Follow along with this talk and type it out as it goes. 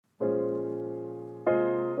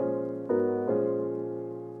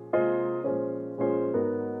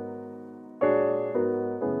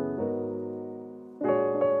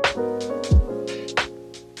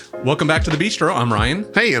Welcome back to the Bistro. I'm Ryan.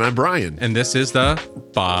 Hey, and I'm Brian. And this is the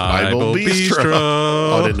Bible Bistro.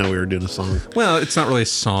 Oh, I didn't know we were doing a song. Well, it's not really a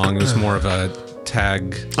song. It was more of a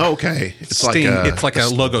tag. Oh, okay. Sting. It's like a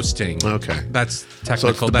logo sting. Okay. That's So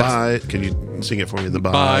technical. it's That's, can you sing it for me? The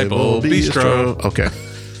Bible Bistro. Okay.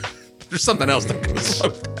 There's something else that goes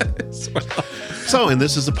with that as well. So, and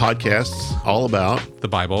this is a podcast all about The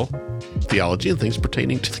Bible. theology and things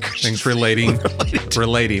pertaining to the Christian. Things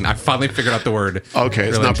relating. I finally figured out the word. Okay,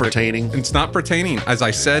 it's not pertaining. It's not pertaining. As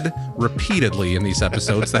I said repeatedly in these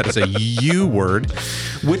episodes, that is a you word,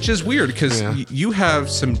 which is weird because you have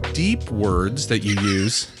some deep words that you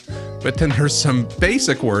use, but then there's some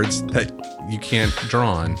basic words that you can't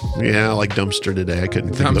draw on. Yeah, like dumpster today. I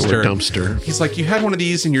couldn't think of the word dumpster. He's like, you had one of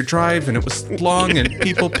these in your drive and it was long and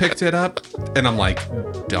people picked it up. And I'm like,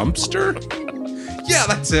 dumpster? Yeah,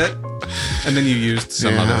 that's it. And then you used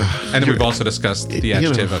some other. And then we've also discussed the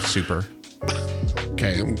adjective of super.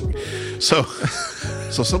 Okay. So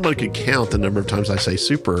somebody could count the number of times I say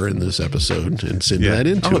super in this episode and send that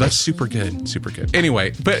into us. Oh, that's super good. Super good.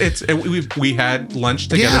 Anyway, but we had lunch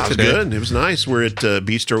together today. Yeah, it was good. It was nice. We're at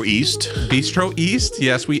Bistro East. Bistro East.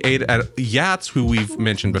 Yes, we ate at Yats, who we've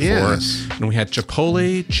mentioned before. Yes. And we had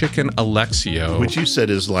Chipotle Chicken Alexio. Which you said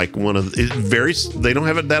is like one of they don't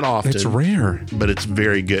have it that often. It's rare. But it's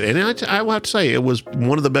very good. And I will have to say, it was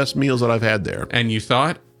one of the best meals that I've had there. And you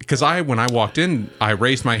thought? Because when I walked in, I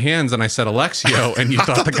raised my hands and I said Alexio, and you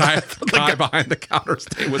thought the guy behind the counter's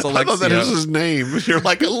name was Alexio. I thought that was his name. You're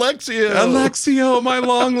like, Alexio. Alexio, my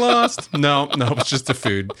long lost. No, it's just the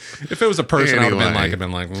food. If it was a person, I would have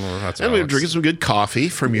been like, that's and we were drinking some good coffee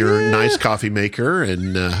from your nice coffee maker,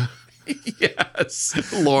 and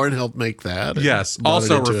yes, Lauren helped make that. Yes,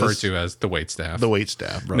 also referred to as the waitstaff. The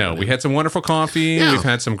waitstaff. No, we had some wonderful coffee. Yeah. We've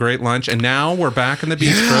had some great lunch, and now we're back in the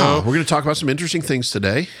bistro. Yeah, we're going to talk about some interesting things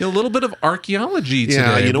today. A little bit of archaeology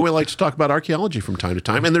today. Yeah, we like to talk about archaeology from time to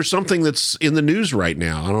time, and there's something that's in the news right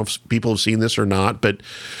now. I don't know if people have seen this or not, but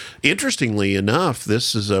interestingly enough,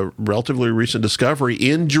 this is a relatively recent discovery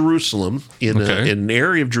in Jerusalem, in an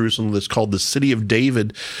area of Jerusalem that's called the City of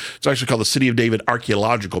David. It's actually called the City of David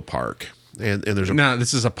Archaeological Park. And there's now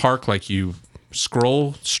this is a park like you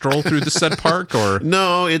stroll through the said park, or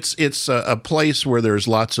no? It's a place where there's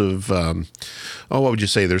lots of what would you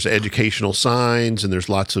say? There's educational signs and there's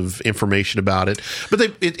lots of information about it.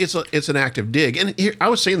 But it's an active dig. And here, I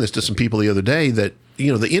was saying this to some people the other day that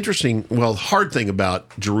the hard thing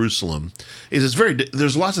about Jerusalem is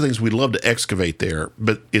there's lots of things we'd love to excavate there,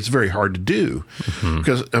 but it's very hard to do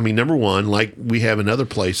because, number one, like we have in other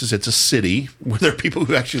places, it's a city where there are people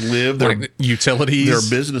who actually live, there like utilities, there are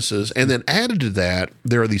businesses, and then added to that,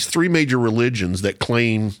 there are these three major religions that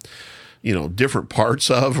claim different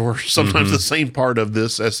parts of, or sometimes the same part of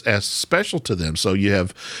this as special to them. So you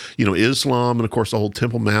have, Islam, and of course the whole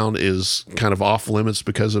Temple Mount is kind of off limits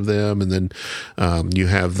because of them. And then you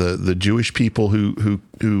have the Jewish people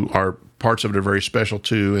who are parts of it are very special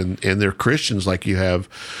too, and they're Christians. Like you have,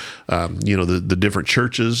 the different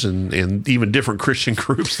churches and even different Christian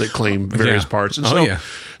groups that claim various parts. And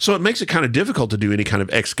so it makes it kind of difficult to do any kind of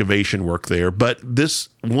excavation work there. But this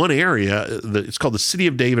one area, it's called the City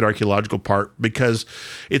of David Archaeological Park, because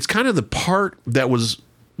it's kind of the part that was,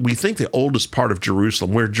 we think, the oldest part of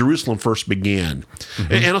Jerusalem, where Jerusalem first began.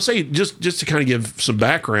 And I'll say, just to kind of give some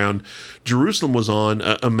background, Jerusalem was on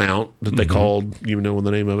a mount that they called, the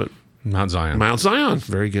name of it? Mount Zion. Mount Zion.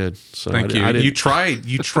 Very good. So Thank you. You tried.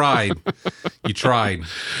 You tried.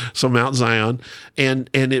 So Mount Zion, and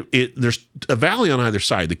there's a valley on either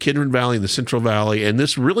side, the Kidron Valley and the Central Valley, and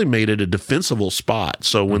this really made it a defensible spot.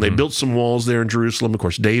 So when they built some walls there in Jerusalem, of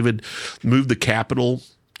course, David moved the capital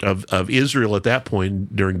of Israel at that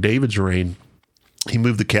point during David's reign. He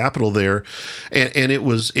moved the capital there, and it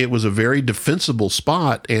was a very defensible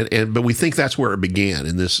spot, but we think that's where it began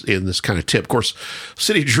in this kind of tip. Of course,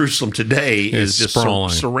 city of Jerusalem today is just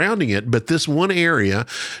surrounding it, but this one area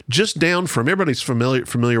just down from, everybody's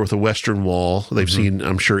familiar with the Western Wall. They've seen,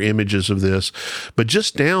 I'm sure, images of this, but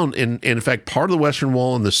just down, and in fact, part of the Western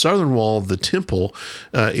Wall and the Southern Wall of the temple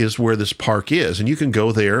is where this park is, and you can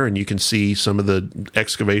go there and you can see some of the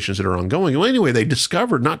excavations that are ongoing. Well, anyway, they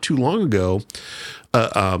discovered not too long ago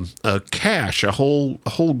a cache, a whole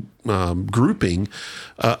grouping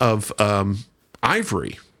of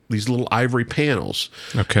ivory. These little ivory panels.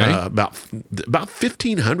 Okay. About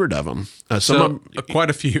 1,500 of them. Quite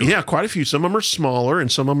a few. Yeah, quite a few. Some of them are smaller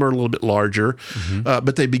and some of them are a little bit larger.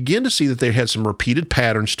 But they begin to see that they had some repeated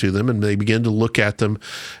patterns to them, and they began to look at them,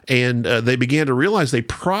 and they began to realize they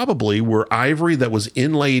probably were ivory that was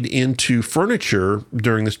inlaid into furniture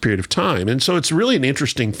during this period of time. And so it's really an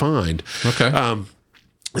interesting find. Okay.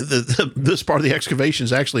 this part of the excavation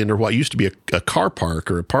is actually under what used to be a car park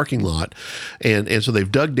or a parking lot, and so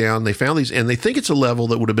they've dug down. They found these, and they think it's a level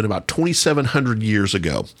that would have been about 2,700 years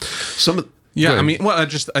ago. Yeah, I mean, well,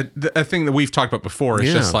 a thing that we've talked about before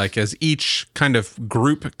is just like as each kind of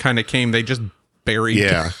group kind of came, they just buried.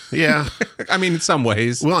 Yeah. I mean, in some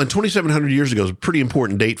ways. Well, and 2,700 years ago is a pretty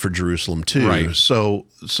important date for Jerusalem too. Right. So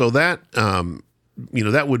that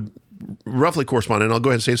that would roughly correspond. And I'll go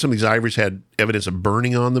ahead and say some of these ivories had evidence of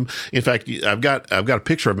burning on them. In fact, I've got a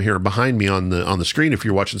picture of them here behind me on the screen if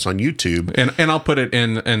you're watching this on YouTube. And I'll put it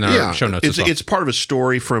in our show notes as well. It's part of a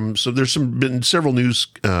story so there's been several news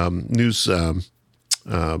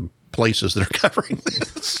places that are covering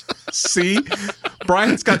this. See?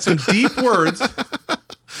 Brian's got some deep words.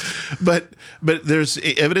 But there's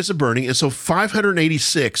evidence of burning, and so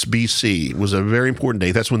 586 BC was a very important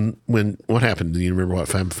date. That's when what happened? Do you remember what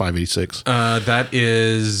 586? That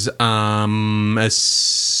is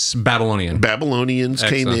Babylonian. Babylonians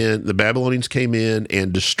came in. The Babylonians came in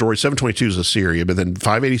and destroyed. 722 is Assyria, but then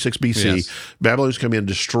 586 BC, Babylonians come in,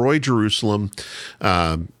 destroy Jerusalem,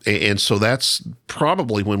 and so that's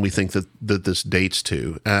probably when we think that this dates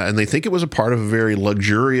to, and they think it was a part of a very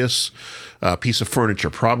luxurious piece of furniture.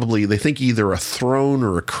 Probably they think either a throne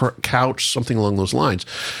or a couch, something along those lines.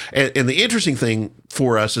 And the interesting thing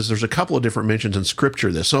for us is there's a couple of different mentions in Scripture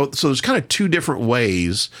of this. So there's kind of two different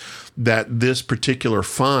ways that this particular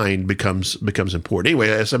find becomes important. Anyway,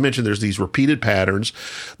 as I mentioned, there's these repeated patterns.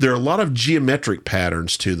 There are a lot of geometric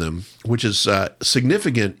patterns to them, which is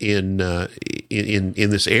significant in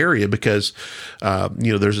this area because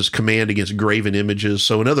there's this command against graven images.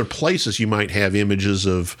 So in other places, you might have images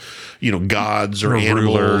of gods or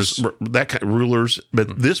animals, that kind of rulers.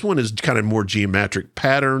 But this one is kind of more geometric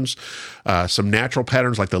patterns, some natural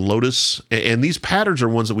patterns like the lotus, and these patterns are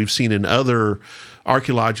ones that we've seen in other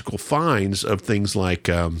archaeological finds of things like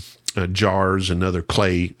jars and other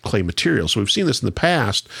clay materials. So we've seen this in the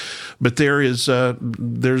past, but there's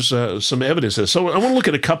some evidence of this. So I want to look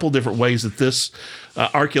at a couple different ways that this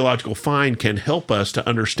archaeological find can help us to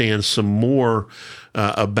understand some more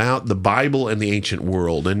about the Bible and the ancient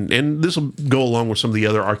world. And this will go along with some of the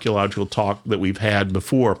other archaeological talk that we've had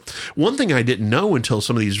before. One thing I didn't know until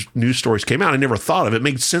some of these news stories came out, I never thought of it. It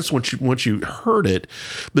made sense once you heard it.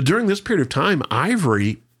 But during this period of time,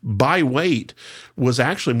 ivory by weight was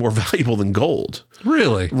actually more valuable than gold.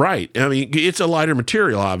 Really? Right. I mean, it's a lighter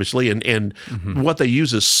material, obviously, and what they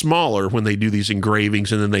use is smaller when they do these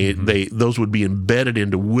engravings, and then those would be embedded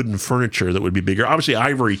into wooden furniture that would be bigger. Obviously,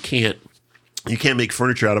 ivory you can't make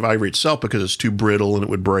furniture out of ivory itself because it's too brittle and it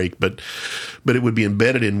would break, but it would be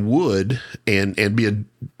embedded in wood and be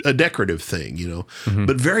a decorative thing,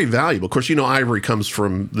 but very valuable. Of course, ivory comes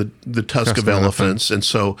from the tusk of elephants. And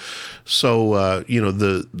so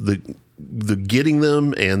the getting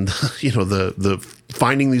them and the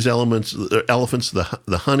finding these elephants,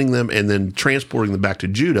 the hunting them, and then transporting them back to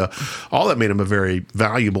Judah, all that made them a very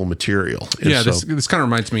valuable material. And this kind of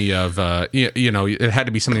reminds me of it had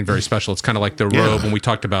to be something very special. It's kind of like the robe when we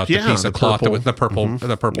talked about the piece of cloth with the purple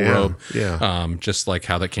robe. Just like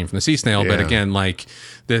how that came from the sea snail. But again, like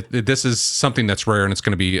this is something that's rare, and it's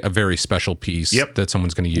going to be a very special piece that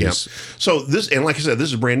someone's going to use. So this, and like I said, this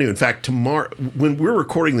is brand new. In fact, tomorrow, when we're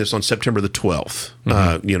recording this on September the 12th,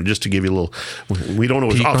 just to give you a little, we don't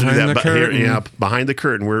know. I'll do that. But here, behind the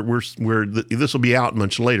curtain, this will be out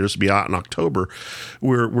much later. This will be out in October.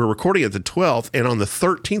 We're recording it the 12th, and on the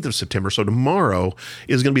 13th of September, so tomorrow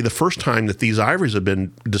is going to be the first time that these ivories have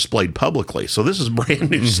been displayed publicly. So this is brand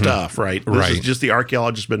new stuff, right? This is just the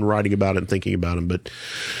archaeologists been writing about it and thinking about them. But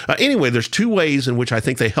anyway, there's two ways in which I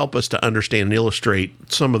think they help us to understand and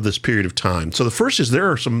illustrate some of this period of time. So the first is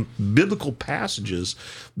there are some biblical passages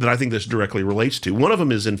that I think this directly relates to. One of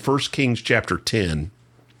them is in 1 Kings chapter 10.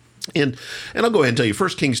 And I'll go ahead and tell you, 1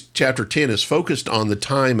 Kings chapter 10 is focused on the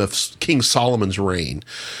time of King Solomon's reign.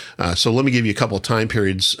 So let me give you a couple of time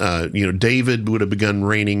periods. David would have begun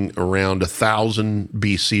reigning around 1000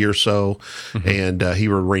 BC or so, and he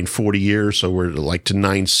would reign 40 years, so we're like to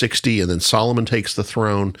 960, and then Solomon takes the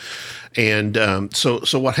throne. And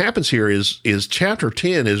so what happens here is chapter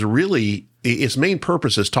 10 is really, its main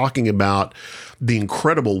purpose is talking about the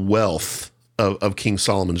incredible wealth of King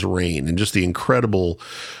Solomon's reign and just the incredible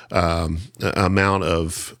amount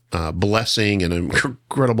of blessing and an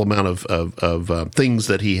incredible amount of things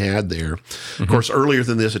that he had there. Of course, earlier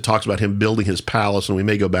than this, it talks about him building his palace, and we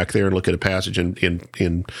may go back there and look at a passage in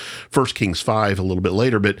 1 Kings 5 a little bit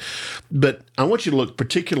later. But I want you to look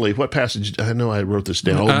particularly, what passage? I know I wrote this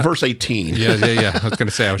down. Verse 18. Yeah. I was going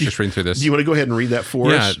to say, I was just reading through this. Do you want to go ahead and read that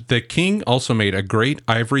for us? Yeah, the king also made a great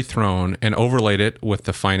ivory throne and overlaid it with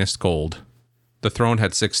the finest gold. The throne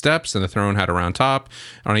had 6 steps, and the throne had a round top.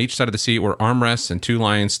 On each side of the seat were armrests and 2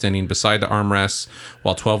 lions standing beside the armrests,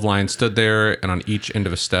 while 12 lions stood there, and on each end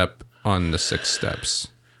of a step on the 6 steps.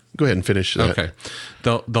 Go ahead and finish that. Okay.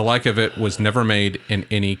 The like of it was never made in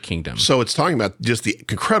any kingdom. So it's talking about just the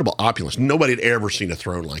incredible opulence. Nobody had ever seen a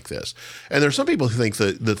throne like this. And there's some people who think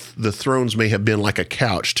that the thrones may have been like a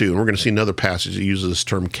couch too. And we're going to see another passage that uses this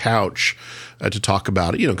term couch to talk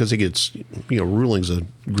about it, because it gets, ruling's a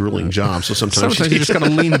grueling job. So sometimes you just got to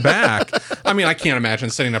lean back. I mean, I can't imagine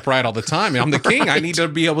sitting upright all the time. I'm the king. I need to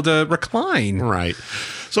be able to recline. Right.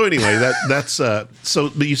 So anyway, that's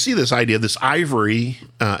but you see this idea, this ivory,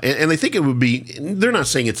 and they think it would be, they're not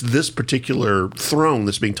saying it's this particular throne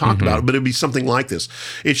that's being talked about, but it'd be something like this.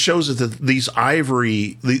 It shows that these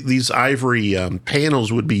ivory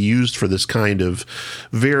panels would be used for this kind of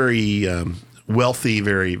very wealthy,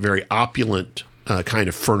 very, very opulent kind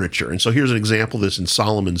of furniture. And so here's an example of this in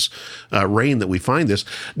Solomon's reign that we find this.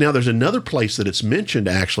 Now, there's another place that it's mentioned,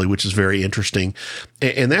 actually, which is very interesting,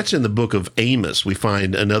 and that's in the book of Amos. We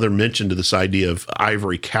find another mention to this idea of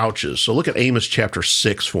ivory couches. So look at Amos chapter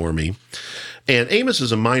 6 for me. And Amos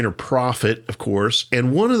is a minor prophet, of course,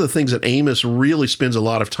 and one of the things that Amos really spends a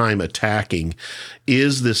lot of time attacking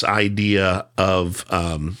is this idea of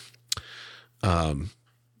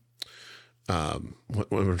what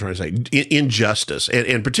am I trying to say? Injustice.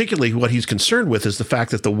 And particularly what he's concerned with is the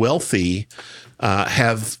fact that the wealthy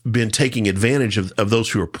have been taking advantage of those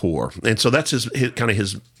who are poor. And so that's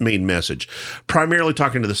his main message. Primarily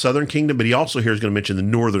talking to the southern kingdom, but he also here is going to mention the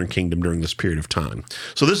northern kingdom during this period of time.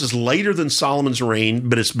 So this is later than Solomon's reign,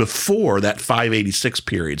 but it's before that 586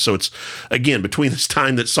 period. So it's, again, between this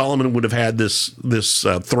time that Solomon would have had this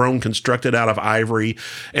throne constructed out of ivory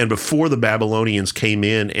and before the Babylonians came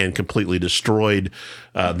in and completely destroyed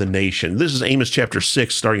the nation. This is Amos chapter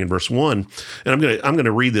 6, starting in verse 1. And I'm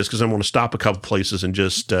gonna read this because I want to stop a couple places and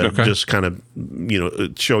just kind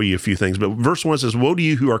of show you a few things. But verse 1 says, "Woe to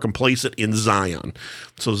you who are complacent in Zion."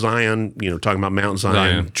 So Zion, talking about Mount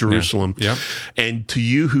Zion, Jerusalem. Yeah. And to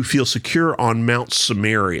you who feel secure on Mount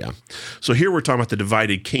Samaria. So here we're talking about the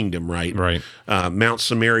divided kingdom, right? Right. Mount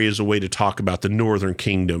Samaria is a way to talk about the northern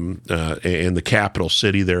kingdom and the capital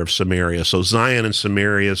city there of Samaria. So Zion and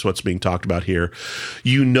Samaria is what's being talked about here.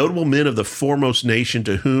 "You notable men of the foremost nation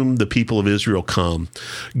to whom the people of Israel come,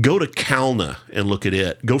 go to Calneh and look at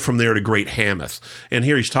it. Go from there to Great Hamath." And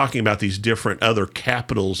here he's talking about these different other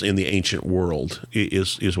capitals in the ancient world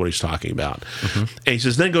is what he's talking about. And he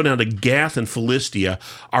says, "Then go down to Gath and Philistia.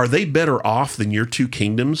 Are they better off than your 2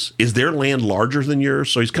 kingdoms? Is their land larger than yours?"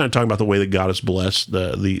 So he's kind of talking about the way that God has blessed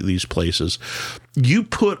these places. "You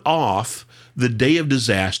put off the day of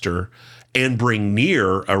disaster and bring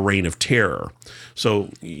near a reign of terror." So,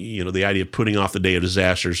 the idea of putting off the day of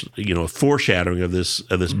disasters, a foreshadowing of this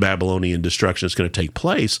Babylonian destruction is going to take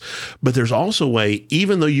place. But there's also a way,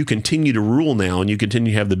 even though you continue to rule now and you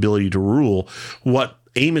continue to have the ability to rule, what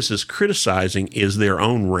Amos is criticizing is their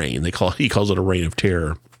own reign. He calls it a reign of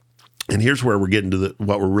terror. And here's where we're getting to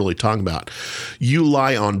what we're really talking about. "You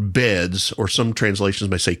lie on beds," or some translations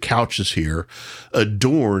may say couches here,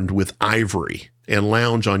 "adorned with ivory, and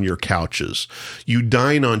lounge on your couches. You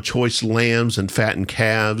dine on choice lambs and fattened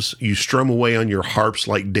calves. You strum away on your harps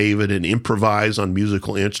like David and improvise on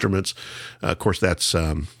musical instruments." Of course, that's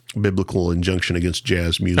biblical injunction against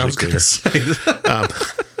jazz music. I was going to say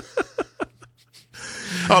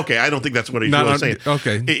Okay, I don't think that's what he's really saying.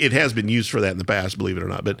 Okay. It has been used for that in the past, believe it or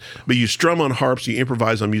not. But you strum on harps, you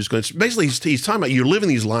improvise on musical instruments. Basically, he's talking about you're living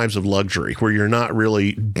these lives of luxury where you're not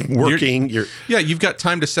really working. You've got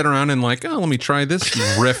time to sit around and let me try this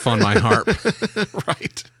riff on my harp.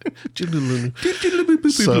 Right.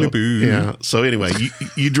 So anyway,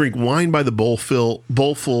 you drink wine by the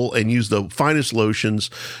bowlful and use the finest lotions.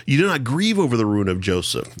 You do not grieve over the ruin of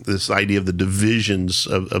Joseph, this idea of the divisions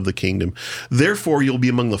of the kingdom. Therefore, you'll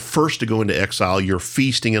be among the first to go into exile. Your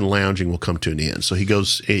feasting and lounging will come to an end. So he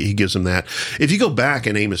gives them that. If you go back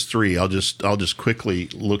in Amos 3, I'll just quickly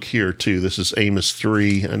look here too. This is Amos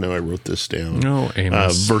 3. I know I wrote this down. No,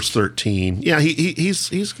 Amos. Verse 13. Yeah,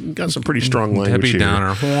 he's got some pretty strong language Debbie here.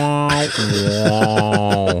 Downer.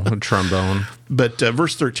 Whoa, trombone. But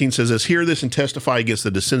verse 13 says this, "Hear this and testify against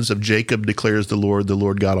the descendants of Jacob, declares the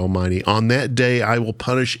Lord God Almighty. On that day I will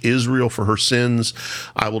punish Israel for her sins.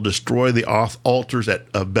 I will destroy the altars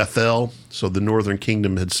of Bethel." So the northern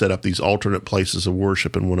kingdom had set up these alternate places of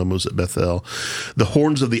worship, and one of them was at Bethel. "The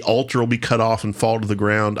horns of the altar will be cut off and fall to the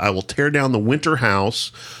ground. I will tear down the winter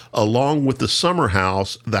house along with the summer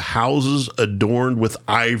house, the houses adorned with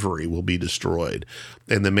ivory will be destroyed,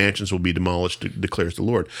 and the mansions will be demolished, declares the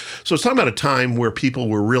Lord. So it's talking about a time where people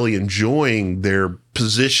were really enjoying their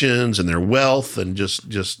positions and their wealth and just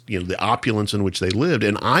the opulence in which they lived.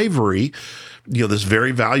 And ivory, this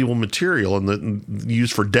very valuable material and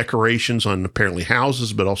used for decorations on apparently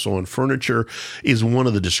houses, but also on furniture, is one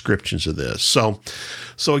of the descriptions of this.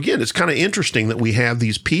 So again, it's kind of interesting that we have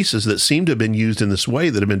these pieces that seem to have been used in this way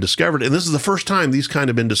that have been discovered. And this is the first time these kind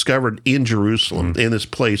of been discovered in Jerusalem, in this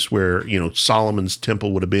place where, Solomon's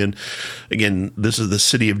temple would have been. Again, this is the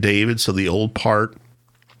city of David, so the old part.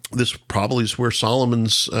 This probably is where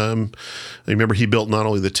Solomon's. Remember, he built not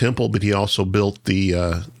only the temple, but he also built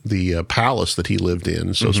the palace that he lived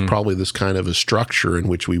in. So it's probably this kind of a structure in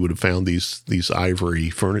which we would have found this ivory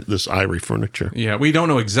furniture. Yeah, we don't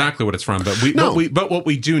know exactly what it's from, but what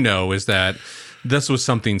we do know is that this was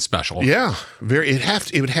something special. Yeah,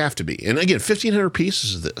 it would have to be. And again, 1,500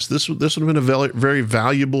 pieces of this. This would have been a very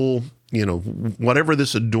valuable. Whatever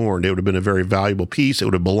this adorned, it would have been a very valuable piece. It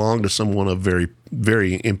would have belonged to someone of very,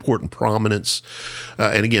 very important prominence.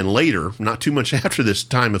 And again, later, not too much after this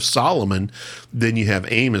time of Solomon, then you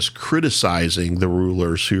have Amos criticizing the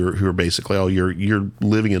rulers who are basically, you're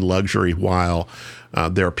living in luxury while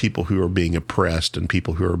there are people who are being oppressed and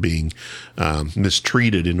people who are being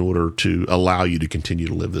mistreated in order to allow you to continue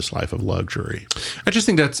to live this life of luxury. I just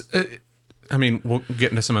think that's... we'll get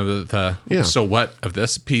into some of the so what of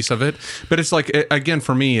this piece of it. But it's like, again,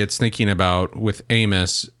 for me, it's thinking about with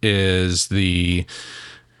Amos I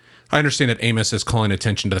understand that Amos is calling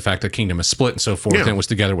attention to the fact that kingdom is split and so forth, and it was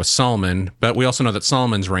together with Solomon. But we also know that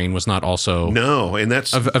Solomon's reign was not also... No, and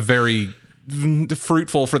that's... a very...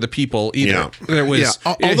 fruitful for the people either. There was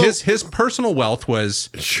his personal wealth was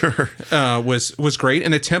was great,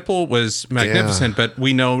 and the temple was magnificent. But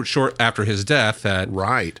we know short after his death that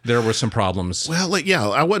there were some problems. Well,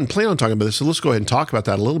 I wasn't planning on talking about this, so let's go ahead and talk about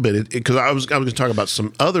that a little bit, because I was going to talk about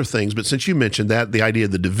some other things. But since you mentioned that, the idea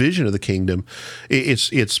of the division of the kingdom,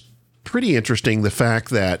 it's pretty interesting. The fact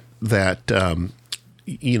that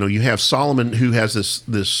you have Solomon, who has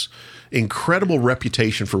this incredible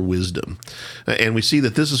reputation for wisdom. And we see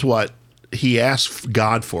that this is what he asks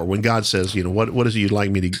God for. When God says, what is it you'd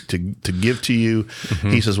like me to give to you?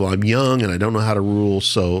 He says, well, I'm young and I don't know how to rule,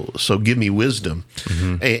 so give me wisdom.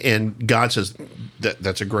 And God says,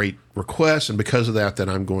 that's a great request, and because of that, then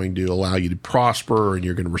I'm going to allow you to prosper and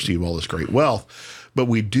you're going to receive all this great wealth. But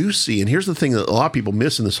we do see, and here's the thing that a lot of people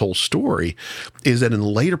miss in this whole story, is that in the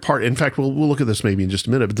later part, in fact, we'll look at this maybe in just a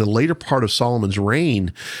minute, but the later part of Solomon's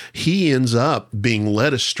reign, he ends up being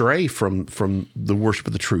led astray from the worship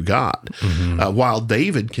of the true God. While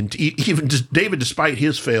David, David, despite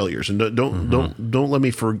his failures, and don't let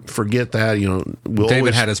me forget that,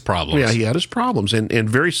 David had his problems. Yeah, he had his problems, and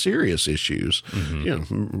very serious issues.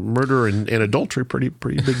 Murder and adultery, pretty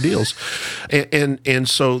big deals. And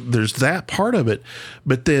so there's that part of it.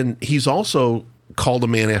 But then he's also called a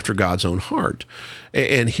man after God's own heart.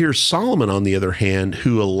 And here's Solomon, on the other hand,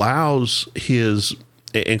 who allows his...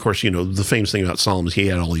 And of course, the famous thing about Solomon is he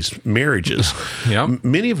had all these marriages,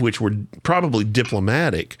 many of which were probably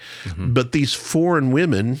diplomatic. But these foreign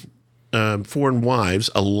women, foreign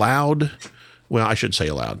wives, I should say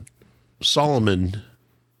allowed, Solomon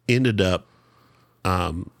ended up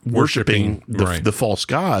worshiping the false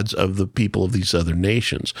gods of the people of these other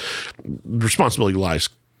nations. The responsibility lies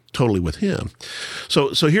totally with him.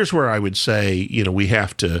 So here's where I would say, we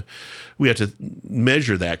have to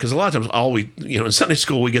measure that, because a lot of times in Sunday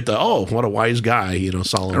school we get what a wise guy,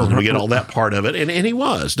 Solomon. We get all that part of it, and he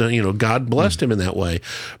was, God blessed him in that way.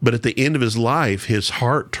 But at the end of his life, his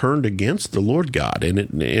heart turned against the Lord God, and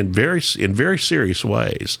in very serious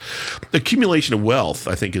ways. The accumulation of wealth,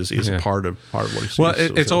 I think, is a part of what he sees. Well,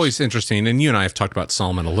 it's always interesting, and you and I have talked about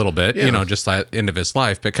Solomon a little bit, just that end of his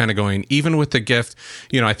life, but kind of going, even with the gift,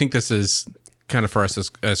 I think this is kind of for us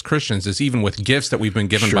as Christians, is even with gifts that we've been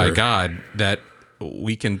given by God, that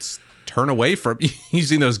we can turn away from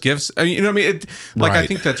using those gifts. I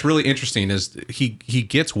think that's really interesting is he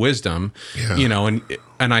gets wisdom,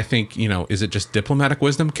 and I think, is it just diplomatic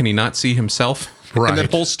wisdom? Can he not see himself in that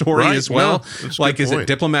whole story as well? Is it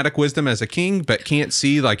diplomatic wisdom as a king, but can't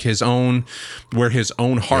see where his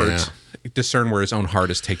own heart discern where his own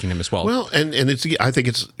heart is taking him as well. Well, and I think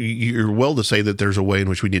you're well to say that there's a way in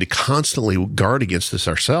which we need to constantly guard against this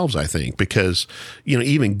ourselves, I think, because,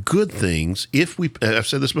 even good things, I've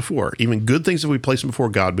said this before, even good things, if we place them before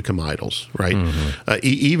God, become idols, right? Mm-hmm.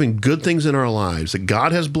 Even good things in our lives that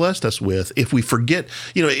God has blessed us with, if we forget,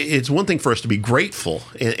 it's one thing for us to be grateful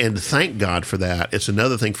and to thank God for that. It's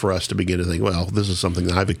another thing for us to begin to think, well, this is something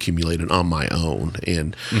that I've accumulated on my own,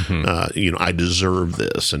 and, I deserve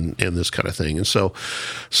this, and this kind of thing. And so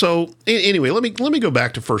anyway, let me go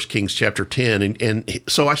back to 1 Kings chapter 10. And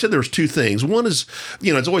so I said there was two things. One is,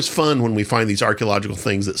 it's always fun when we find these archaeological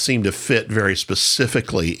things that seem to fit very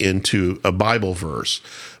specifically into a Bible verse.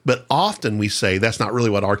 But often we say that's not really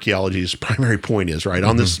what archaeology's primary point is, right? Mm-hmm.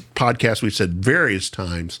 On this podcast, we've said various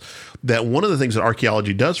times that one of the things that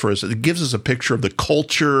archaeology does for us is it gives us a picture of the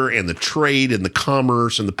culture and the trade and the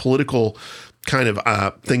commerce and the political kind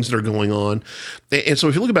of things that are going on. And so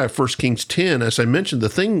if you look about 1 Kings 10, as I mentioned, the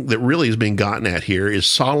thing that really is being gotten at here is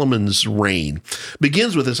Solomon's reign.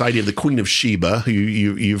 Begins with this idea of the Queen of Sheba, who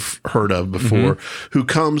you've heard of before, who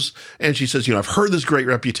comes and she says, I've heard this great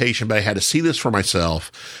reputation, but I had to see this for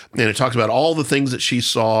myself. And it talks about all the things that she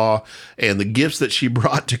saw and the gifts that she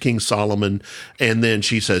brought to King Solomon. And then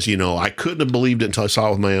she says, I couldn't have believed it until I saw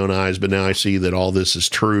it with my own eyes, but now I see that all this is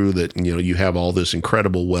true, that, you have all this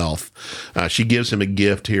incredible wealth. She gives him a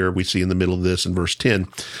gift here, we see in the middle of this in verse 10.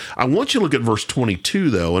 I want you to look at verse 22,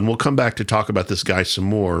 though, and we'll come back to talk about this guy some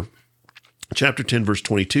more. Chapter 10, verse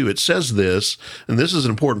 22, it says this, and this is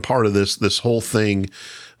an important part of this whole thing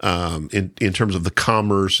in terms of the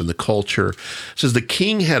commerce and the culture. It says, the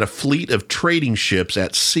king had a fleet of trading ships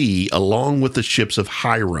at sea along with the ships of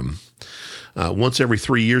Hiram. Once every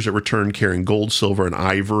 3 years it returned carrying gold, silver, and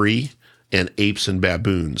ivory, and apes and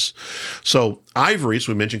baboons. So ivory, as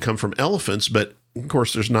we mentioned, come from elephants, but of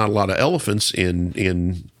course there's not a lot of elephants in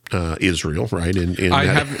Israel, right? I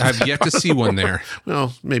have yet to see one there.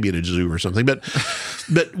 Well, maybe at a zoo or something, but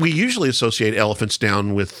we usually associate elephants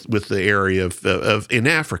down with the area of in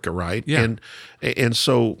Africa, right? Yeah. And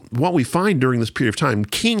so what we find during this period of time,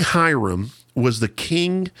 King Hiram was the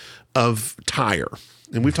king of Tyre.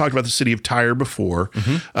 And we've talked about the city of Tyre before.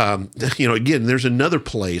 Mm-hmm. Again, there's another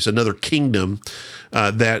place, another kingdom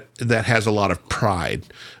that has a lot of pride.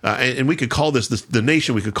 And we could call this the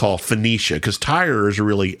nation we could call Phoenicia, because Tyre is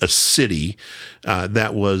really a city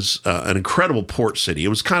that was an incredible port city. It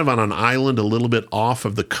was kind of on an island a little bit off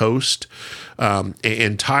of the coast.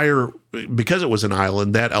 And Tyre, because it was an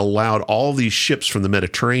island, that allowed all these ships from the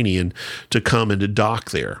Mediterranean to come and to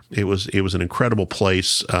dock there. It was an incredible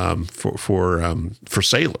place for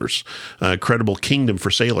sailors, incredible kingdom for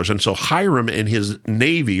sailors. And so Hiram and his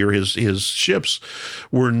navy, or his ships,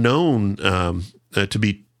 were known to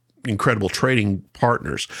be incredible trading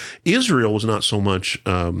partners. Israel was not so much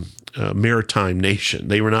a maritime nation.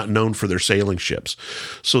 They were not known for their sailing ships.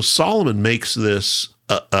 So Solomon makes this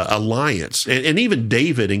alliance, and even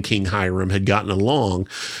David and King Hiram had gotten along,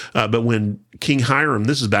 but when King Hiram,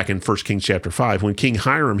 this is back in 1 Kings chapter 5, when King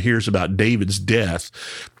Hiram hears about David's death,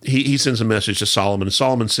 he sends a message to Solomon, and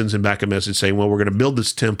Solomon sends him back a message saying, well, we're going to build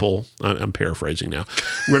this temple. I'm paraphrasing now.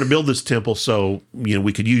 We're going to build this temple so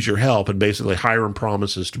we could use your help. And basically Hiram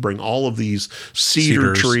promises to bring all of these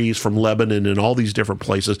cedar trees from Lebanon and all these different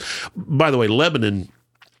places. By the way, Lebanon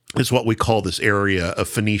is what we call this area of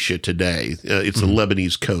Phoenicia today. It's the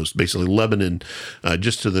Lebanese coast, basically Lebanon,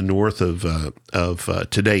 just to the north of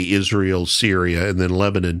today Israel, Syria, and then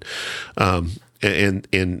Lebanon.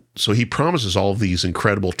 And so he promises all of these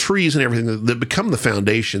incredible trees and everything that become the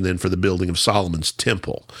foundation then for the building of Solomon's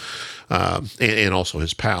temple. And also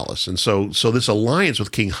his palace. And so this alliance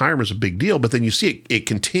with King Hiram is a big deal, but then you see it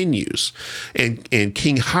continues. And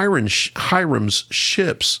King Hiram's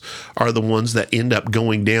ships are the ones that end up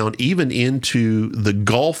going down even into the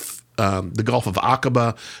Gulf of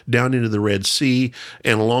Aqaba, down into the Red Sea,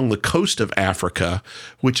 and along the coast of Africa,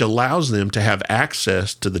 which allows them to have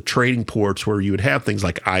access to the trading ports where you would have things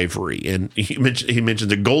like ivory. And he mentioned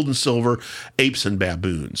the gold and silver, apes and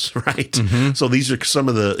baboons, right? Mm-hmm. So these are some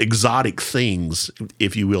of the exotic things,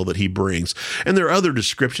 if you will, that he brings. And there are other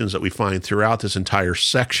descriptions that we find throughout this entire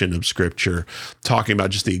section of Scripture talking about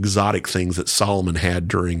just the exotic things that Solomon had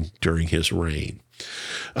during his reign.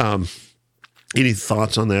 Any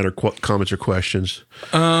thoughts on that, or comments or questions?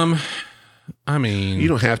 I mean, you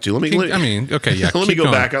don't have to. Okay, yeah. Let me go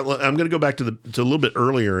back. I'm going to go back to a little bit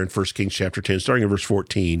earlier in 1 Kings chapter 10, starting in verse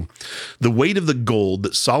 14. The weight of the gold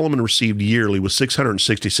that Solomon received yearly was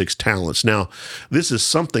 666 talents. Now, this is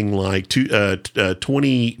something like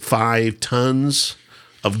 25 tons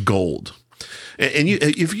of gold. And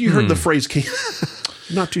if you heard the phrase king.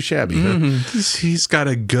 Not too shabby. Huh? He's got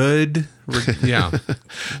a good, yeah.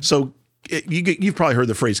 So you've probably heard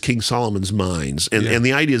the phrase King Solomon's mines. And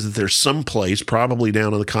the idea is that there's some place, probably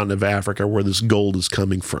down on the continent of Africa, where this gold is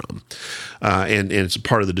coming from. And it's a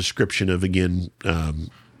part of the description of, again,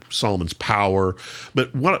 Solomon's power.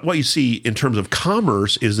 But what you see in terms of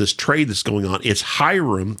commerce is this trade that's going on. It's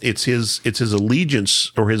Hiram. It's his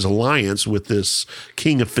allegiance or his alliance with this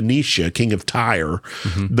king of Phoenicia, king of Tyre,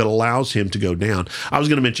 that allows him to go down. I was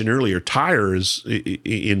going to mention earlier, Tyre is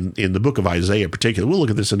in the book of Isaiah in particular. We'll look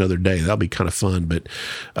at this another day. That'll be kind of fun. But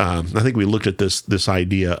I think we looked at this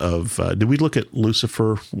idea of, did we look at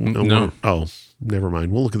Lucifer? No. Oh, never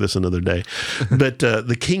mind. We'll look at this another day. But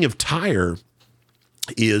the king of Tyre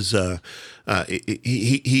is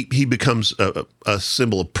he becomes a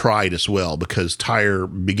symbol of pride as well, because Tyre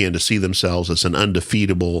began to see themselves as an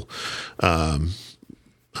undefeatable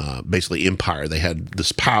basically empire. They had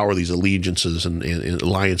this power, these allegiances and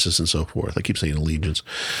alliances and so forth. I keep saying allegiance.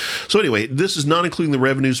 So anyway, this is not including the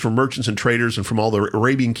revenues from merchants and traders and from all the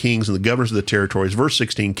Arabian kings and the governors of the territories. Verse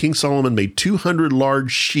 16, King Solomon made 200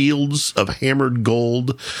 large shields of hammered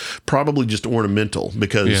gold, probably just ornamental,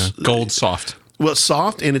 because gold soft. Well, it's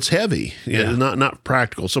soft and it's heavy, not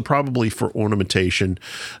practical. So probably for ornamentation.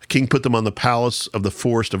 King put them on the palace of the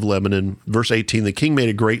forest of Lebanon. Verse 18, the king made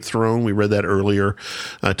a great throne. We read that earlier.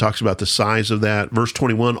 Talks about the size of that. Verse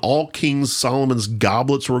 21, all King Solomon's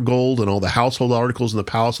goblets were gold, and all the household articles in the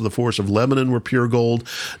palace of the forest of Lebanon were pure gold.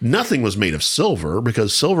 Nothing was made of silver,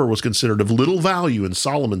 because silver was considered of little value in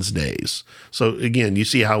Solomon's days. So again, you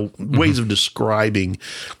see how ways of describing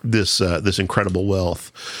this incredible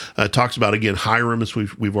wealth. Talks about, again, Hiram, as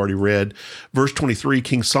we've already read. Verse 23,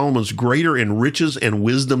 King Solomon's greater in riches and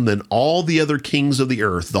wisdom than all the other kings of the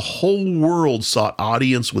earth. The whole world sought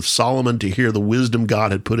audience with Solomon to hear the wisdom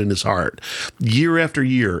God had put in his heart. Year after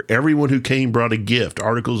year, everyone who came brought a gift,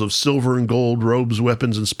 articles of silver and gold, robes,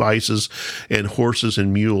 weapons, and spices, and horses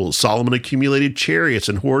and mules. Solomon accumulated chariots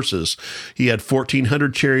and horses. He had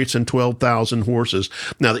 1,400 chariots and 12,000 horses.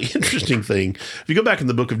 Now, the interesting thing, if you go back in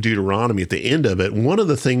the book of Deuteronomy, at the end of it, one of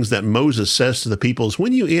the things that Moses says to the people is,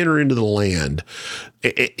 when you enter into the land,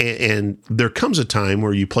 and there comes a time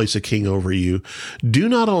where you place a king over you, do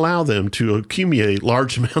not allow them to accumulate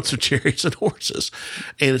large amounts of chariots and horses.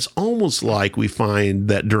 And it's almost like we find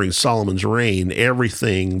that during Solomon's reign,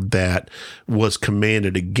 everything that was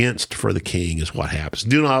commanded against for the king is what happens.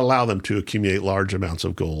 Do not allow them to accumulate large amounts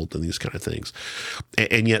of gold and these kind of things.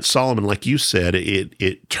 And yet Solomon, like you said,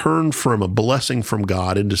 it turned from a blessing from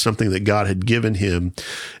God into something that God had given him,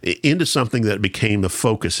 into something that became the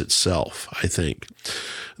focus itself, I think.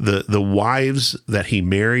 The wives that he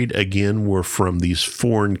married, again, were from these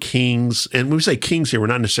foreign kings. And when we say kings here, we're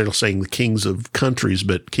not necessarily saying the kings of countries,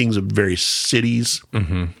 but kings of various cities.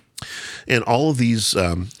 And all of these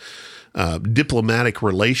diplomatic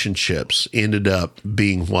relationships ended up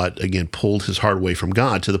being what, again, pulled his heart away from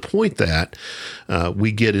God, to the point that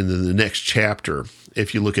we get into the next chapter.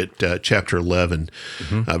 If you look at chapter 11,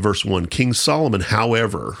 verse 1, King Solomon,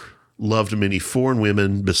 however, loved many foreign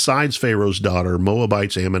women besides Pharaoh's daughter,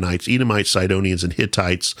 Moabites, Ammonites, Edomites, Sidonians, and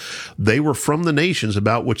Hittites. They were from the nations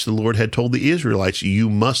about which the Lord had told the Israelites, you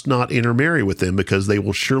must not intermarry with them, because they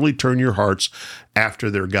will surely turn your hearts after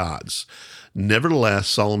their gods. Nevertheless,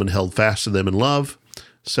 Solomon held fast to them in love,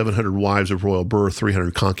 700 wives of royal birth,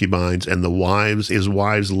 300 concubines, and his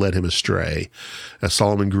wives led him astray. As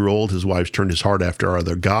Solomon grew old, his wives turned his heart after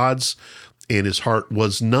other gods, and his heart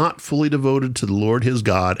was not fully devoted to the Lord his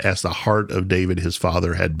God as the heart of David his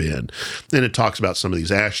father had been. And it talks about some of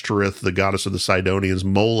these: Ashtoreth, the goddess of the Sidonians,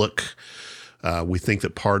 Moloch. We think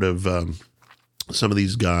that part of some of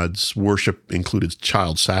these gods' worship included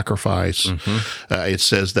child sacrifice. It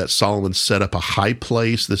says that Solomon set up a high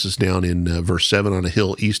place. This is down in verse 7, on a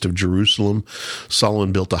hill east of Jerusalem.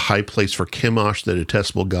 Solomon built a high place for Chemosh, the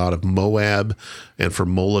detestable god of Moab, and for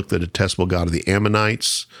Moloch, the detestable god of the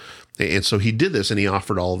Ammonites. And so he did this, and he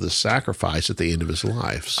offered all of this sacrifice at the end of his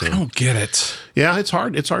life. So, I don't get it. Yeah, it's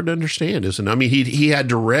hard. It's hard to understand, isn't it? I mean, he had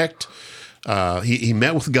direct. He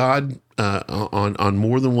met with God on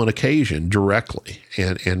more than one occasion directly,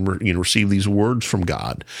 and received these words from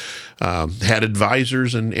God. Had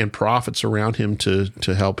advisors and prophets around him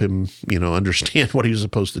to help him understand what he was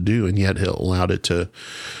supposed to do, and yet he allowed it to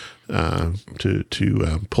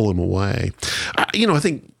pull him away. I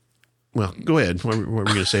think. Well, go ahead. What were we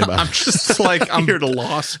going to say about it? I'm just like, I'm here at a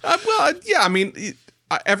loss. Well, yeah, I mean,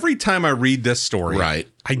 every time I read this story, right,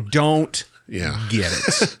 I don't get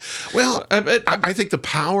it. Well, I think the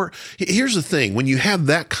power, here's the thing. When you have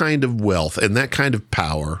that kind of wealth and that kind of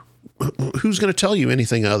power, who's going to tell you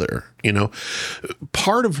anything other?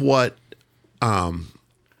 Part of what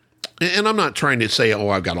And I'm not trying to say, oh,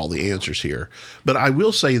 I've got all the answers here, but I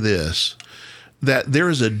will say this, that there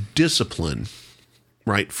is a discipline,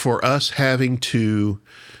 right, for us having to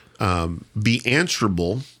be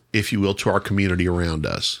answerable, if you will, to our community around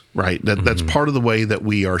us, right? That's part of the way that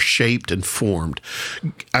we are shaped and formed.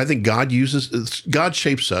 I think God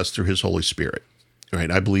shapes us through His Holy Spirit, right?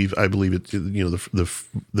 I believe it. You know,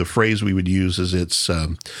 the phrase we would use is it's.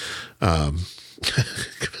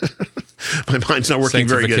 My mind's not working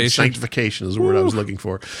very good. Sanctification is the word I was looking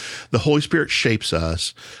for. The Holy Spirit shapes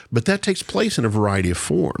us, but that takes place in a variety of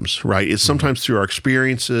forms, right? It's sometimes through our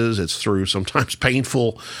experiences. It's through sometimes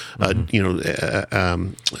painful, those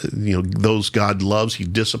God loves, He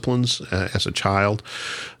disciplines as a child.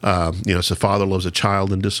 As a father loves a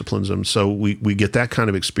child and disciplines them. So we get that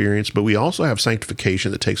kind of experience, but we also have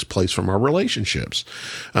sanctification that takes place from our relationships.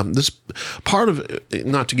 This part of,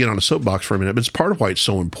 not to get on a soapbox for a minute, but it's part of why it's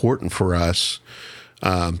so important for us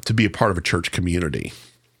to be a part of a church community.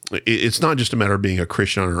 It's not just a matter of being a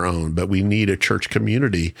Christian on our own, but we need a church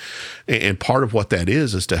community. And part of what that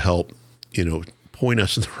is to help, point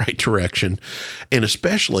us in the right direction. And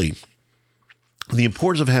especially the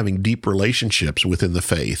importance of having deep relationships within the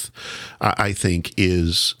faith, I think,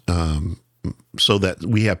 is so that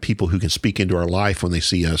we have people who can speak into our life when they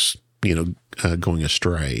see us, going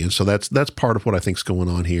astray. And so that's part of what I think is going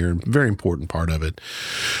on here, and very important part of it.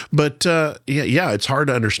 But it's hard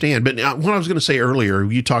to understand. But what I was going to say earlier,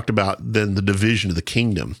 you talked about then the division of the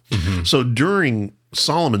kingdom. Mm-hmm. So during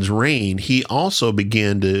Solomon's reign, he also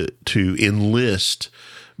began to enlist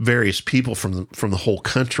various people from the whole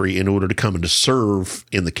country in order to come and to serve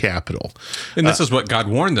in the capital. And this is what God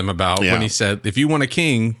warned them about when He said, if you want a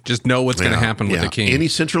king, just know what's going to happen with the king. Any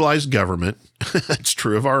centralized government, it's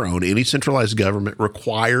true of our own, any centralized government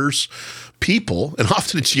requires people, and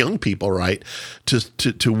often it's young people, right,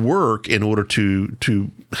 to work in order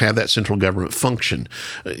to have that central government function.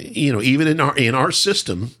 Even in our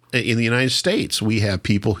system in the United States, we have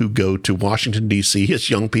people who go to Washington, D.C. as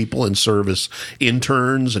young people and serve as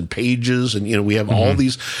interns and pages, and we have all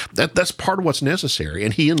these. That's part of what's necessary.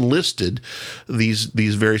 And he enlisted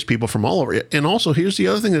these various people from all over. And also, here's the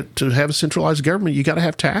other thing: that to have a centralized government, you got to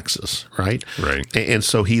have taxes, right? Right. And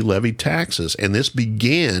so he levied taxes, and this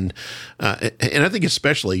began. And I think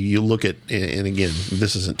especially you look at, and again,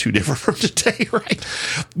 this isn't too different from today, right?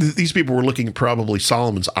 These people were looking at probably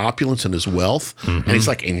Solomon's opulence and his wealth, and he's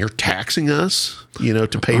like, and you're taxing us,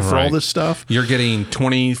 to pay for all this stuff? You're getting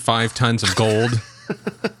 25 tons of gold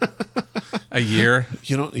a year.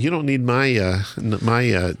 You don't need my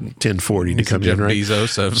 1040 to come in, right?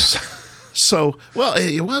 Bezos. So, well,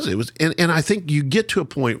 it was, and I think you get to a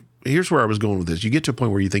point. Here's where I was going with this. You get to a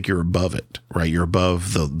point where you think you're above it, right? You're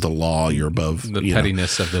above the law. You're above the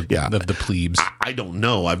pettiness of the plebes. I don't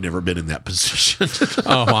know. I've never been in that position.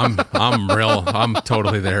 I'm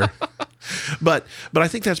totally there. But I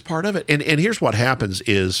think that's part of it. And here's what happens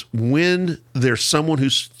is when there's someone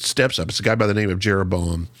who steps up, it's a guy by the name of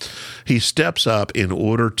Jeroboam. He steps up in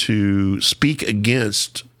order to speak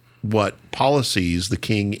against what policies the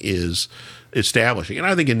king is establishing. And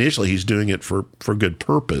I think initially he's doing it for good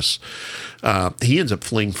purpose. He ends up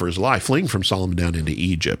fleeing for his life, fleeing from Solomon down into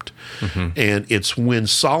Egypt. Mm-hmm. And it's when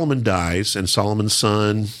Solomon dies and Solomon's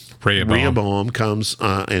son Rehoboam comes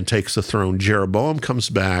and takes the throne. Jeroboam comes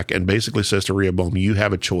back and basically says to Rehoboam, you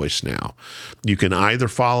have a choice now. You can either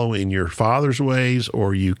follow in your father's ways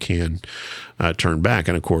or you can turn back.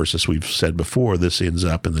 And of course, as we've said before, this ends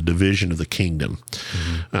up in the division of the kingdom.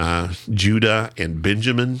 Mm-hmm. Judah and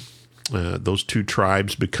Benjamin, those two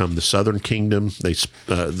tribes become the southern kingdom.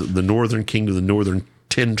 The northern kingdom, the northern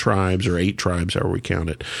 10 tribes or 8 tribes, however we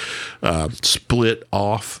count it, split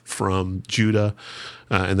off from Judah.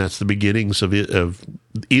 And that's the beginnings of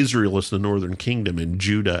Israel as the northern kingdom and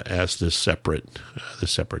Judah as this separate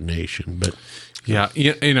nation. But yeah,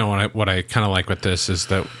 what I kind of like with this is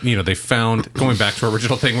that they found, going back to our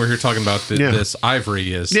original thing where you're talking about this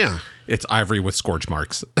ivory is it's ivory with scorch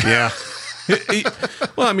marks. Yeah.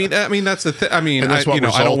 Well, I mean that's the thing. I mean, I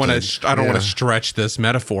don't want to stretch this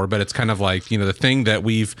metaphor, but it's kind of like the thing that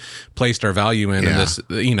we've placed our value in, and this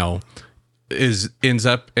ends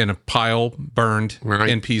up in a pile, burned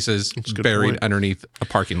in pieces, buried underneath a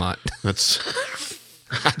parking lot. That's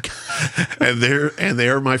and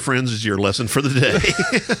there, my friends, is your lesson for the day.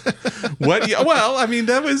 What? Well,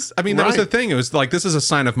 that was the thing. It was like, this is a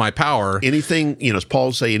sign of my power. Anything, as Paul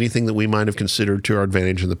would say, anything that we might have considered to our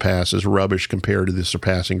advantage in the past is rubbish compared to the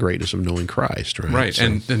surpassing greatness of knowing Christ. Right. Right. So,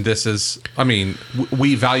 and this is,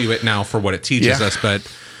 we value it now for what it teaches us, but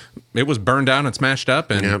it was burned down and smashed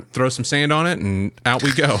up, and throw some sand on it, and out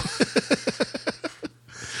we go.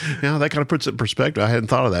 Yeah, that kind of puts it in perspective. I hadn't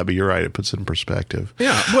thought of that, but you're right. It puts it in perspective.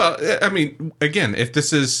 Yeah. Well, I mean, again, if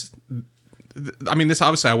this is, I mean, this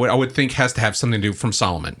obviously I would think has to have something to do from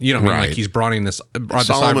Solomon. You know what I mean? Right. Like he's brought this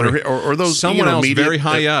Solomon or those someone else very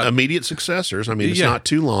high up, immediate successors. I mean, it's not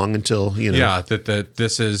too long until Yeah, that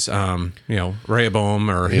this is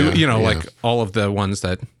Rehoboam or who, like all of the ones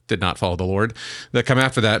that did not follow the Lord that come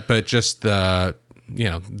after that, but just the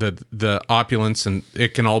opulence, and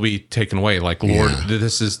it can all be taken away. Like, Lord,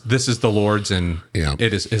 this is the Lord's, and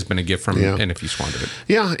it has been a gift from him, and if you squandered it.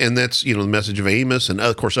 Yeah, and that's, the message of Amos, and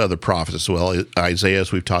of course other prophets as well. Isaiah,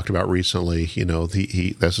 as we've talked about recently,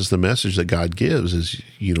 this is the message that God gives is,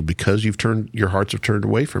 because your hearts have turned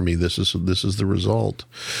away from me, this is the result.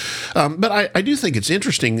 But I do think it's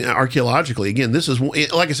interesting archaeologically. Again, this is,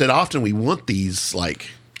 like I said, often we want these, like,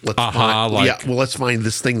 let's find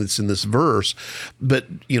this thing that's in this verse. But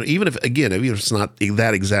even if it's not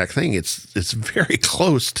that exact thing, it's very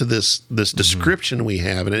close to this description we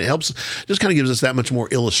have, and it helps, just kind of gives us that much more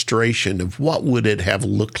illustration of what would it have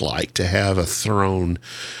looked like to have a throne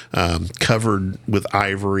covered with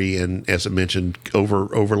ivory and, as I mentioned,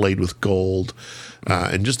 overlaid with gold,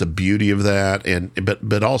 and just the beauty of that,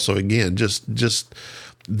 but also again just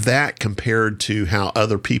that compared to how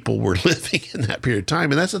other people were living in that period of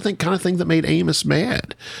time. And that's the kind of thing that made Amos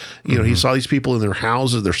mad. He saw these people in their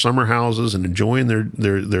houses, their summer houses, and enjoying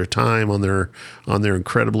their time on their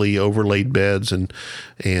incredibly overlaid beds, and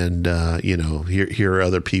here are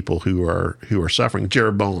other people who are suffering.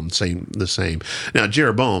 Jeroboam, the same. Now,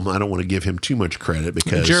 Jeroboam, I don't want to give him too much credit,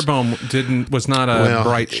 because Jeroboam was not a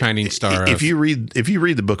bright shining star. If you read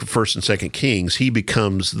the book of 1st and 2nd Kings, he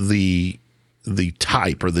becomes the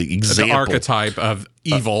type or the example, the archetype of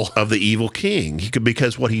evil, of the evil king.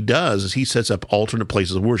 Because what he does is he sets up alternate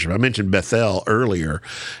places of worship. I mentioned Bethel earlier,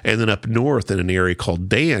 and then up north in an area called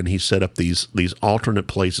Dan, he set up these alternate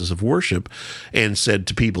places of worship and said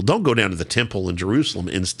to people, don't go down to the temple in Jerusalem.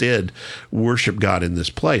 Instead, worship God in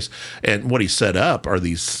this place. And what he set up are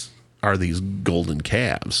these golden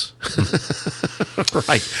calves,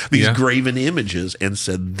 right? These graven images, and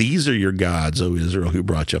said, these are your gods, O Israel, who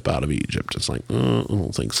brought you up out of Egypt. It's like, I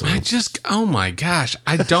don't think so. Oh my gosh,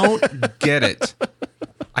 I don't get it.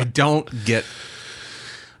 I don't get,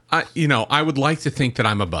 I would like to think that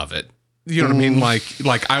I'm above it. You know what I mean?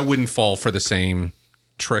 Like I wouldn't fall for the same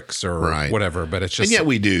tricks or whatever, but it's just, and yet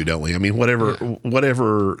we do, don't we? I mean, whatever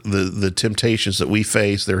the temptations that we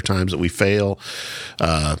face, there are times that we fail.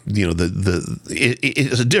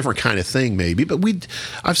 It's a different kind of thing, maybe. But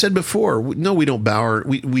I've said before, we don't bow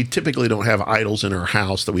we typically don't have idols in our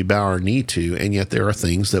house that we bow our knee to, and yet there are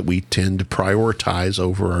things that we tend to prioritize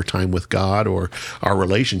over our time with God or our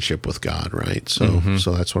relationship with God, right? So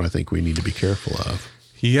that's what I think we need to be careful of.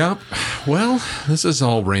 Yep. Well, this is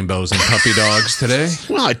all rainbows and puppy dogs today.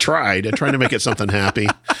 Well, I tried to make it something happy.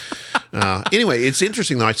 Anyway, it's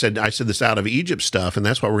interesting though. I said this out of Egypt stuff, and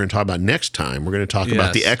that's what we're going to talk about next time. We're going to talk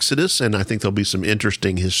about the Exodus, and I think there'll be some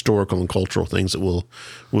interesting historical and cultural things that we'll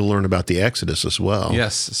learn about the Exodus as well.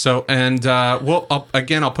 Yes. So, and I'll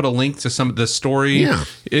put a link to some of the story. Yeah.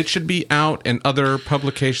 It should be out in other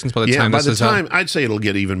publications by the time this is out. I'd say it'll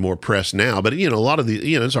get even more press now, but a lot of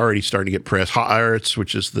the it's already starting to get press. Haaretz,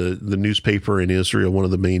 which is the newspaper in Israel, one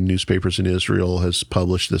of the main newspapers in Israel, has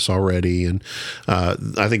published this already, and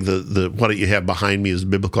I think the what you have behind me is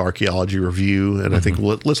Biblical Archaeology Review, and I think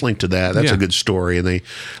let's link to that. That's a good story, and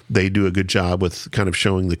they do a good job with kind of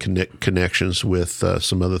showing the connections with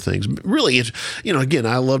some other things. Really, again,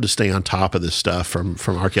 I love to stay on top of this stuff from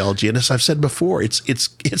archaeology, and as I've said before,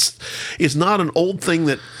 it's not an old thing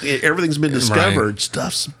that everything's been discovered. Right.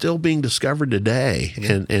 Stuff's still being discovered today,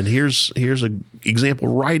 and here's a example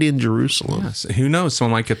right in Jerusalem. Yes. Who knows?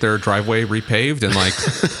 Someone might get their driveway repaved, and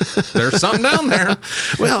there's something down there.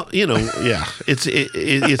 Well,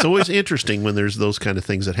 it's always interesting when there's those kind of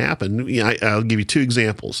things that happen. I'll give you two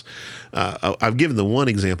examples. I've given the one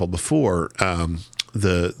example before.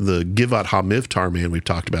 The Givat HaMivtar man we've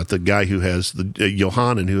talked about, the guy who has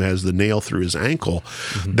Yohanan, who has the nail through his ankle,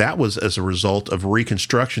 that was as a result of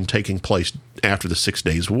reconstruction taking place after the 6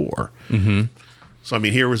 Days War. Mm-hmm. So, I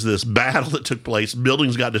mean, here was this battle that took place.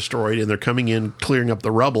 Buildings got destroyed, and they're coming in, clearing up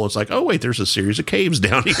the rubble. It's like, oh, wait, there's a series of caves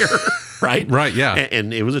down here, right? Right, yeah.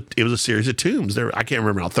 And it was a series of tombs. I can't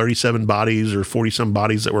remember now, 37 bodies or 40-some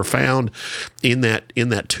bodies that were found in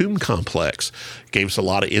that tomb complex. Gave us a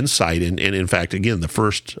lot of insight. And in fact, again, the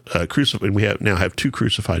first crucified, we now have two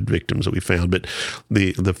crucified victims that we found, but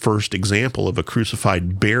the first example of a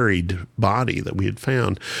crucified buried body that we had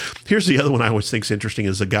found. Here's the other one I always think is interesting,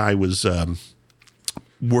 is the guy was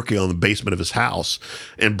working on the basement of his house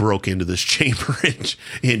and broke into this chamber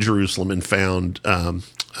in Jerusalem and found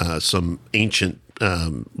some ancient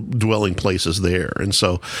dwelling places there. And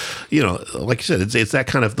so, like you said, it's that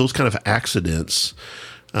kind of those kind of accidents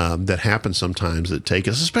that happen sometimes that take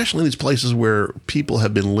us, especially in these places where people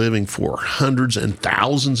have been living for hundreds and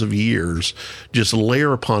thousands of years, just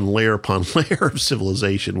layer upon layer upon layer of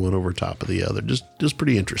civilization, one over top of the other. Just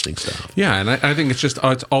pretty interesting stuff. Yeah, and I think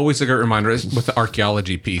it's always a great reminder with the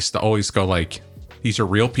archaeology piece to always go like, these are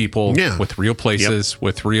real people with real places,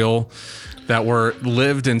 with real that were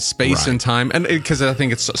lived in space and time. And because I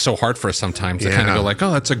think it's so hard for us sometimes to kind of go like,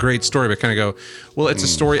 oh, that's a great story, but kind of go, well, it's a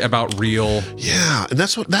story about real. Yeah, and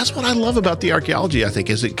that's what I love about the archaeology. I think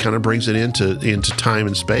is it kind of brings it into time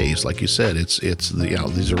and space, like you said. It's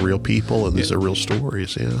these are real people and these are real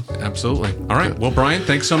stories. Yeah, absolutely. All right. Well, Brian,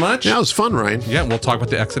 thanks so much. Yeah, it was fun, Ryan. Yeah, we'll talk about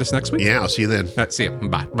the Exodus next week. Yeah, I'll see you then. See you.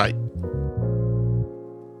 Bye. Bye.